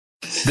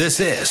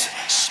This is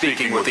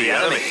Speaking with the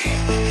Enemy.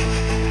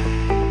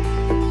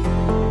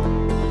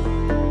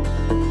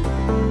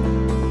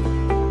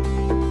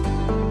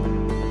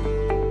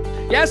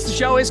 Yes, the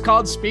show is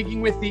called Speaking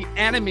with the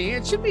Enemy.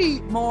 It should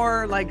be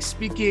more like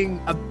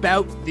speaking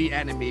about the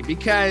enemy,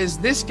 because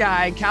this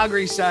guy,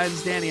 Calgary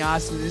Suns, Danny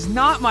Austin, is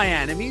not my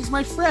enemy. He's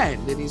my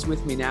friend, and he's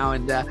with me now.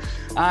 And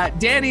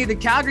Danny, the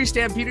Calgary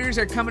Stampeders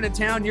are coming to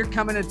town. You're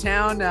coming to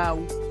town.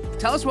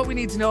 Tell us what we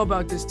need to know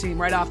about this team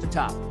right off the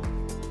top.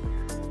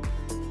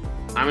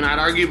 I mean, I'd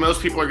argue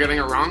most people are getting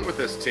it wrong with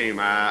this team.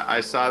 I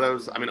saw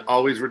those,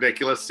 always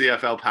ridiculous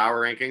CFL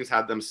power rankings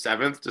had them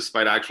 7th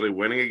despite actually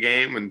winning a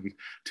game, and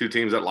two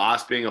teams that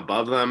lost being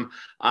above them.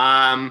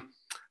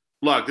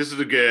 Look, this is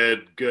a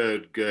good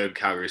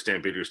Calgary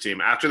Stampeders team.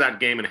 After that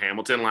game in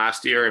Hamilton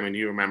last year,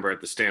 you remember it,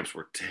 the Stamps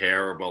were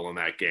terrible in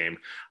that game.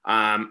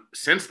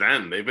 Since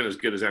then, they've been as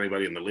good as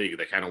anybody in the league.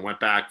 They kind of went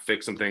back,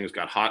 fixed some things,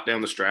 got hot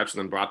down the stretch, and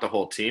then brought the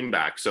whole team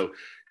back. So you're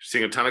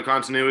seeing a ton of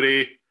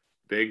continuity.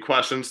 Big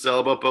question still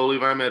about Bo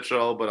Levi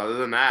Mitchell, but other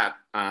than that,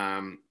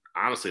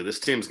 honestly, this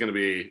team's going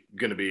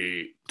to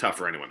be tough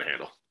for anyone to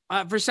handle.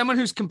 For someone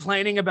who's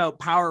complaining about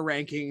power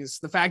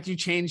rankings, the fact you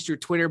changed your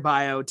Twitter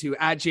bio to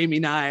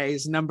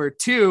 @JamieNye's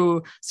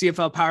 #2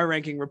 CFL power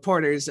ranking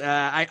reporters,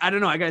 I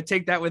don't know. I got to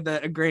take that with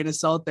a grain of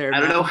salt there. I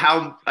don't know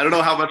how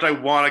much I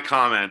want to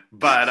comment,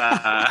 but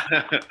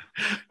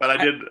but I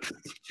did.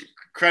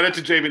 Credit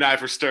to Jamie Nye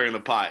for stirring the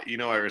pot.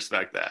 I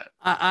respect that.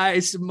 I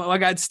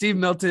got Steve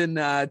Milton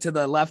to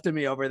the left of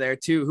me over there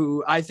too,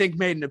 who I think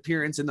made an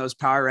appearance in those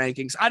power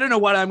rankings. I don't know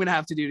what I'm going to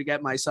have to do to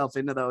get myself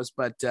into those,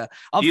 but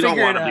I'll figure it out. You don't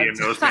want to be in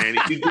those, man.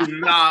 You do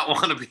not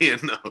want to be in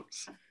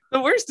those.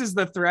 The worst is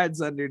the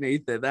threads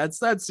underneath it. That's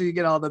so you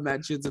get all the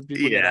mentions and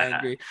people get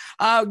angry.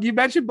 You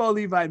mentioned Bo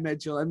Levi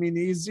Mitchell.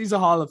 He's a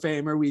Hall of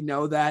Famer. We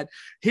know that.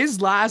 His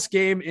last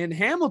game in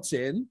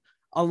Hamilton,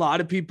 a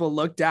lot of people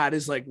looked at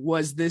as like,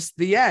 was this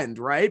the end,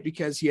 right?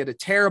 Because he had a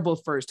terrible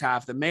first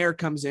half. The mayor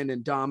comes in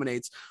and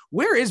dominates.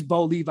 Where is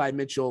Bo Levi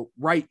Mitchell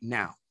right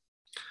now?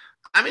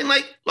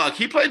 Look,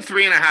 he played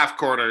 3.5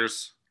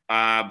 quarters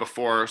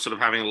before sort of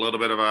having a little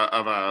bit of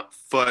a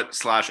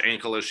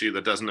foot/ankle issue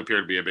that doesn't appear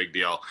to be a big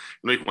deal.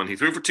 In week 1, he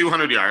threw for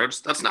 200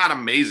 yards. That's not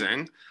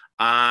amazing.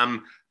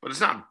 But it's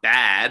not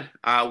bad.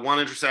 1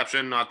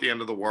 interception, not the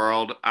end of the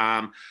world.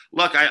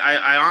 Look,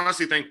 I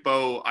honestly think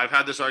Bo, I've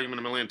had this argument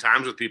a million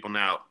times with people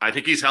now. I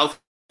think he's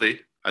healthy.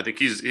 I think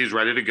he's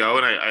ready to go.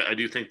 And I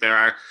do think there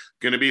are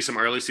going to be some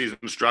early season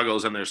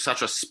struggles, and there's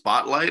such a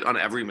spotlight on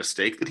every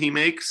mistake that he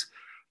makes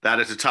that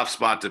it's a tough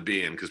spot to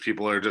be in, because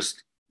people are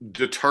just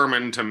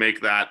determined to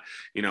make that,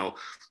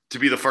 to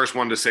be the first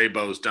one to say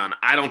Bo's done.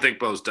 I don't think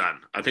Bo's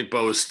done. I think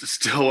Bo is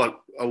still an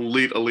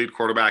elite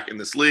quarterback in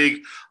this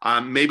league.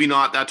 Maybe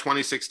not that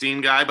 2016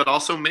 guy, but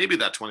also maybe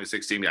that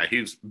 2016 guy.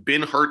 He's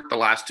been hurt the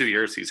last 2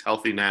 years. He's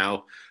healthy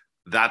now.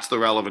 That's the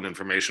relevant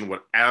information,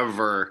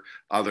 whatever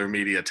other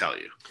media tell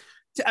you.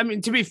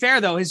 To be fair,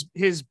 though,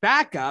 his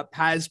backup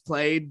has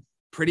played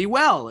pretty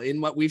well in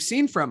what we've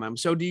seen from him.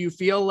 So do you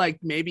feel like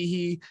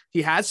maybe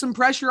he has some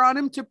pressure on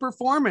him to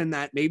perform, and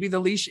that maybe the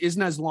leash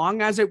isn't as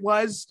long as it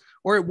was,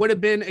 or it would have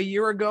been a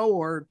year ago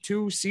or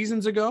 2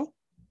 seasons ago?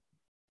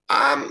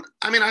 I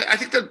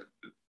think that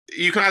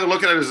you can either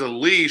look at it as a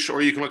leash,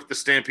 or you can look at the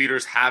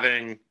Stampeders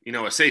having,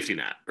 a safety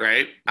net,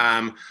 right?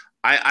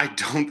 I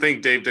don't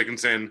think Dave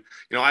Dickinson,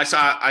 I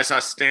saw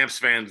Stamps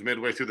fans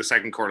midway through the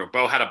second quarter.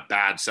 Bo had a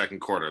bad second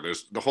quarter.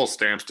 The whole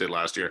Stamps did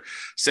last year,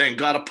 saying,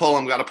 gotta pull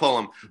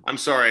him. I'm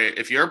sorry.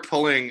 If you're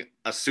pulling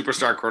a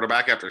superstar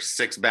quarterback after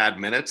 6 bad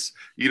minutes,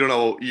 you're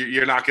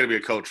not going to be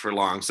a coach for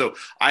long. So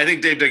I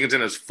think Dave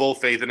Dickinson has full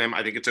faith in him.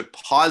 I think it's a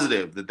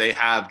positive that they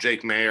have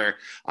Jake Mayer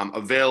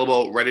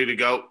available, ready to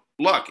go.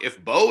 Look,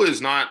 if Bo is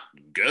not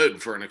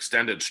good for an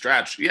extended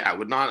stretch, it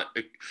would not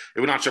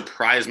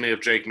surprise me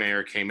if Jake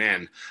Mayer came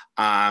in.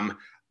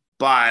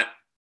 But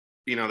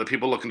the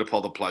people looking to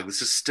pull the plug,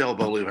 this is still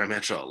Bo Levi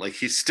Mitchell. Like,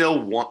 he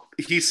still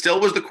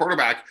was the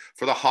quarterback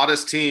for the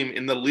hottest team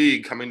in the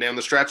league coming down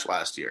the stretch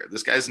last year.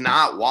 This guy's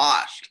not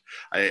washed.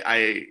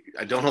 I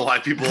don't know why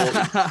people.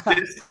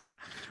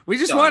 We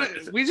just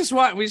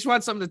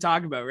want something to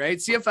talk about, right?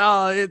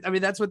 CFL,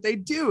 that's what they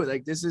do.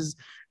 Like, this is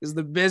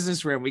the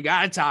business room. We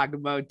got to talk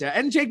about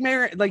and Jake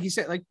Mayer, like you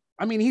said,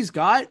 he's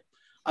got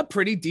a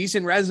pretty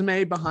decent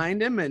resume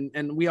behind him,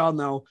 and we all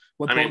know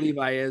what Bo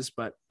Levi is.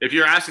 But if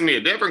you're asking me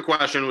a different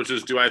question, which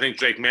is, do I think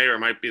Jake Mayer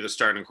might be the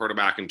starting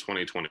quarterback in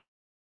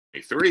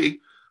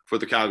 2023 for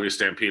the Calgary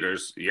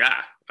Stampeders?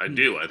 Yeah, I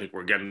do. I think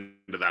we're getting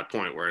to that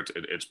point where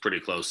it's pretty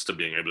close to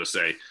being able to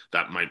say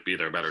that might be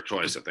their better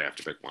choice if they have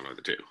to pick one of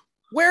the two.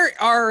 Where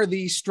are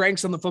the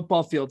strengths on the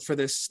football field for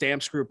this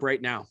Stamps group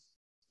right now?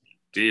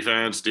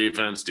 Defense. The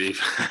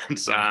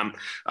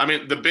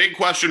big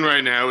question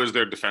right now is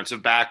their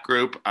defensive back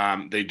group.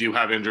 They do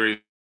have injuries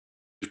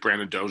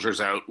Brandon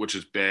Dozier's out, which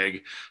is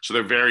big. So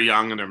they're very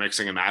young and they're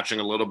mixing and matching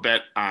a little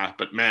bit.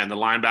 But man, the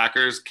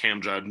linebackers,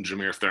 Cam Judd and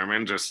Jameer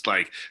Thurman, just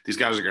like these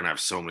guys are going to have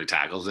so many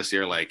tackles this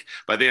year. Like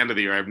by the end of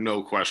the year, I have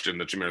no question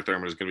that Jameer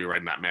Thurman is going to be right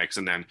in that mix.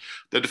 And then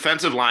the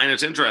defensive line,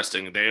 it's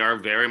interesting. They are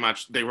very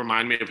much, they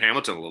remind me of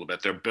Hamilton a little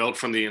bit. They're built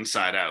from the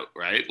inside out,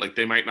 right? Like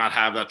they might not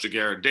have that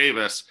Jagarrett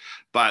Davis,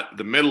 but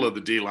the middle of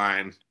the D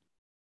line,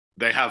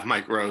 they have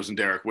Mike Rose and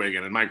Derek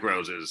Wigan, and Mike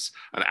Rose is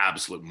an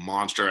absolute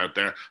monster out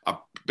there.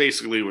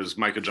 Basically was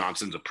Micah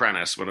Johnson's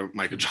apprentice when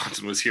Micah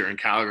Johnson was here in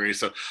Calgary,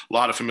 so a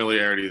lot of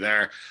familiarity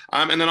there.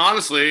 And then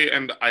honestly,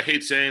 and I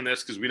hate saying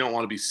this because we don't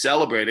want to be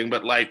celebrating,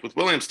 but like with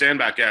William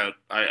Stanback out,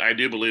 I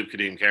do believe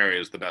Kadeem Carey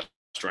is the best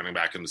running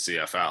back in the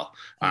CFL.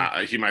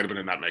 He might have been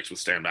in that mix with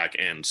Stanback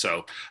in.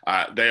 So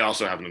they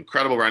also have an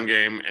incredible run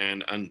game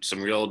and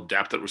some real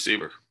depth at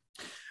receiver.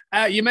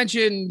 You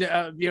mentioned,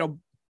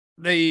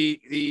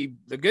 the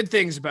good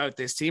things about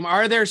this team.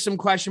 Are there some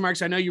question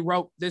marks? I know you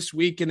wrote this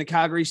week in the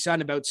Calgary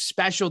Sun about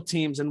special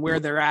teams and where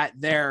they're at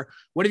there.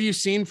 What have you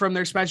seen from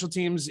their special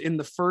teams in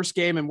the first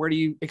game, and where do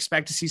you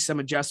expect to see some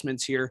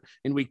adjustments here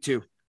in week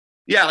 2?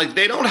 Yeah, like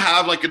they don't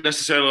have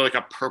necessarily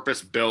a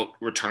purpose-built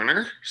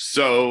returner.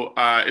 So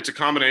it's a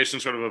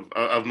combination sort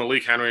of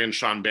Malik Henry and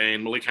Sean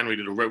Bain. Malik Henry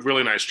did a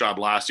really nice job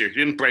last year. He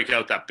didn't break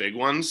out that big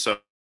one, so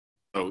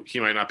he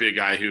might not be a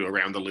guy who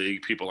around the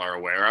league people are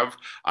aware of.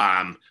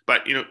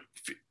 But,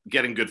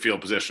 getting good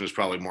field position is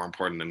probably more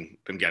important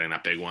than getting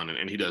that big one.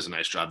 And he does a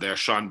nice job there.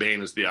 Sean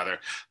Bain is the other.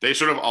 They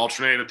sort of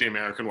alternate at the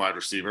American wide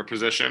receiver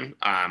position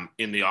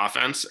in the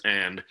offense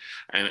and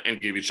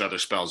give each other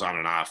spells on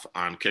and off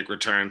on kick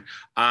return.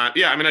 I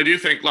do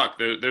think, look,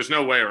 there's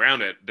no way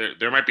around it.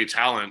 There might be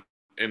talent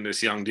in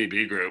this young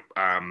DB group.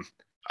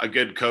 A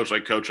good coach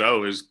like Coach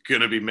O is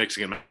going to be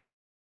mixing and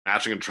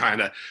matching and trying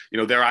to,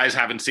 their eyes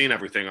haven't seen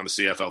everything on the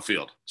CFL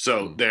field.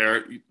 So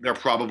they're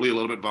probably a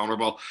little bit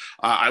vulnerable.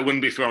 I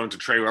wouldn't be throwing to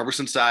Trey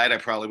Roberson's side. I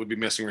probably would be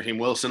missing Raheem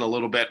Wilson a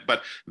little bit,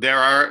 but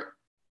there's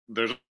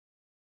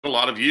a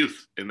lot of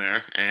youth in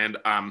there, and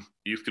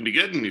youth can be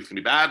good and youth can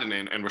be bad.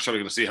 And we're sort of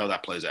going to see how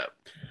that plays out.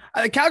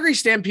 The Calgary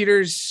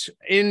Stampeders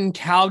in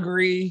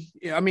Calgary.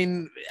 I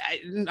mean,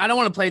 I don't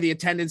want to play the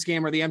attendance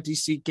game or the empty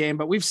seat game,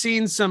 but we've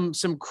seen some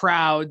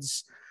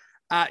crowds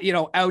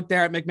out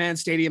there at McMahon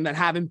Stadium that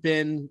haven't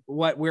been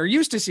what we're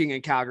used to seeing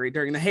in Calgary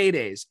during the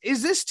heydays.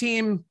 Is this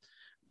team,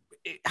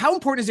 how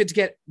important is it to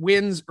get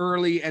wins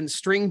early and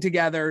string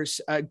together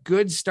a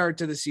good start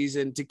to the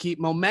season to keep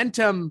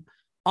momentum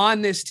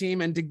on this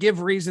team and to give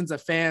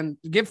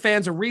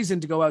fans a reason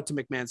to go out to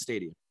McMahon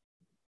Stadium?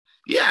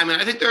 Yeah, I mean,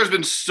 I think there's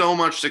been so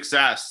much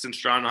success since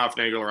John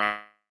Hufnagel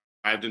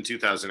arrived in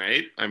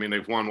 2008. I mean,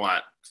 they've won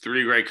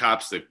 3 Grey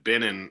Cups. They've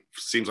been in,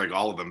 seems like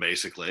all of them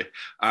basically.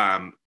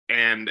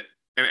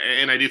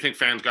 And I do think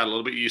fans got a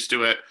little bit used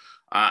to it.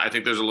 I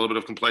think there's a little bit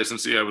of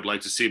complacency. I would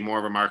like to see more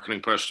of a marketing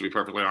push, to be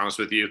perfectly honest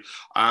with you.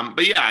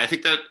 But yeah, I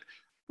think that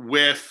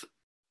with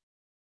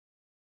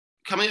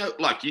coming out,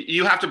 look,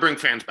 you have to bring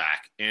fans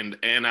back. And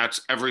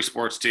that's every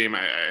sports team.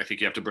 I think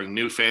you have to bring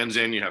new fans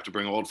in. You have to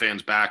bring old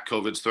fans back.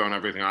 COVID's thrown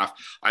everything off.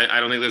 I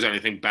don't think there's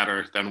anything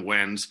better than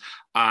wins.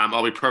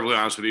 I'll be perfectly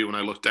honest with you. When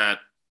I looked at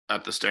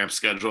the Stamp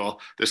schedule,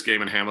 this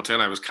game in Hamilton,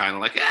 I was kind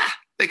of like,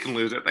 they can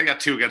lose it. They got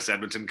 2 against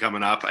Edmonton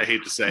coming up. I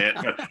hate to say it,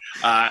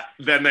 but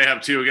then they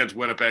have 2 against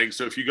Winnipeg.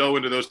 So if you go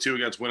into those 2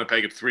 against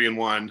Winnipeg at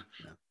 3-1,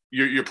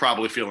 you're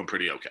probably feeling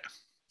pretty okay.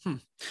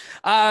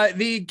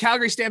 The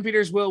Calgary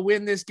Stampeders will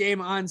win this game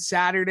on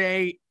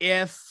Saturday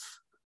if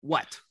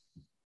what?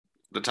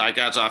 The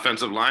Ticats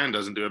offensive line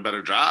doesn't do a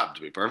better job,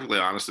 to be perfectly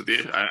honest with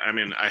you. I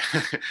mean,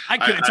 I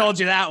could have told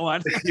you that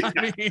one.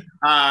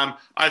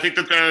 I think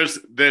that there's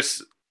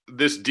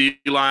this D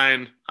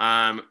line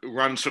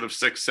runs sort of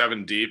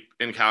 6-7 deep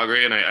in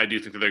Calgary, and I do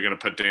think that they're going to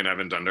put Dane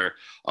Evans under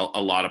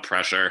a lot of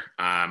pressure.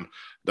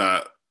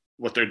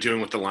 What they're doing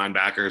with the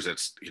linebackers,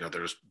 it's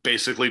they're just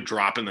basically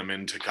dropping them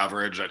into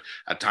coverage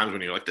at times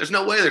when you're like, there's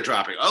no way they're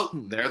dropping. Oh,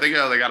 there they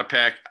go. They got a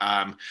pick.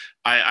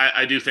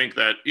 I do think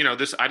that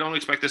I don't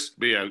expect this to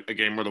be a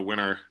game where the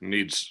winner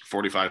needs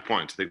 45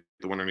 points. I think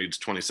the winner needs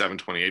 27,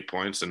 28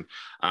 points, and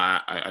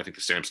I think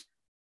the Stamps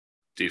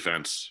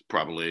defense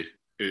probably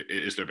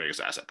is their biggest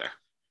asset there.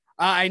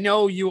 I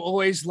know you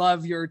always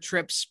love your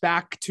trips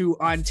back to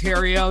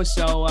Ontario,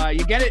 so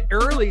you get it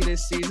early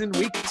this season,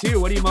 week 2.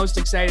 What are you most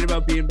excited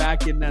about being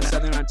back in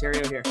Southern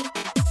Ontario here?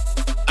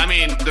 I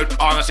mean, the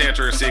honest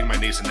answer is seeing my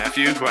niece and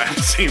nephew, who I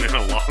haven't seen in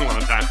a long,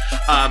 long time.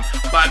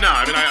 But no,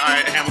 I mean,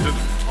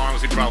 Hamilton's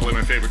honestly probably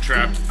my favorite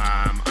trip.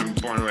 I'm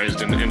born and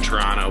raised in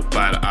Toronto,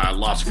 but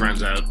lots of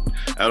friends out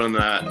in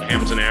the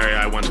Hamilton area.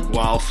 I went to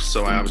Guelph,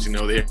 so I obviously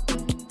know the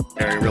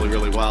area really,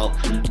 really well.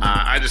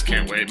 I just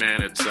can't wait,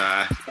 man. It's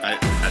I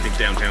think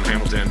downtown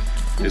Hamilton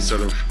is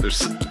sort of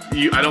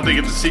I don't think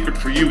it's a secret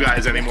for you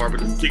guys anymore,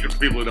 but it's a secret for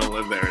people who don't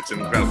live there. It's an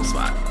incredible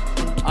spot.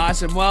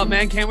 Awesome. Well,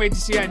 man, can't wait to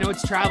see you. I know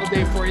it's travel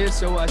day for you,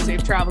 so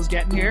safe travels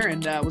getting here,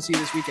 and we'll see you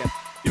this weekend.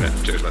 You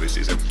bet. Cheers, buddy.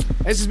 See you soon.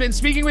 This has been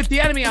Speaking with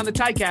the Enemy on the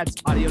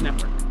Ticats Audio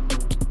Network.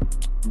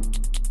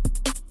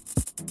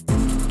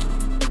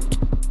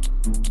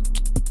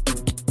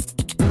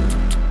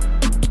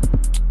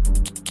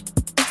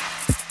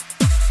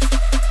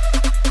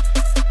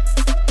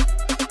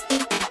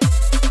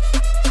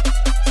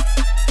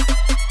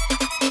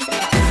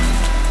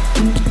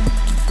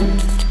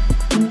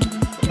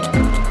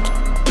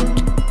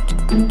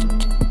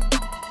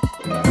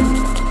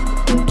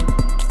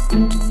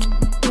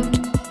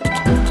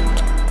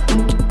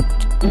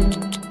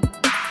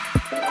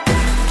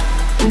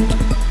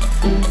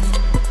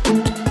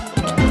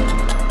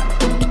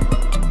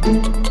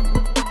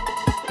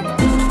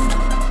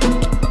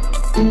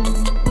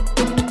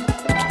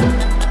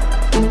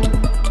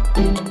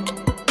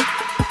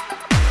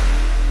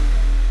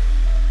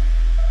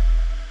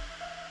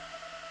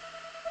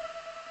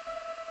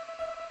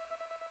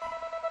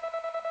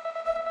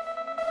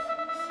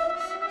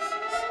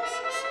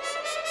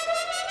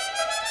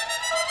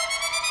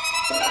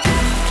 Bye.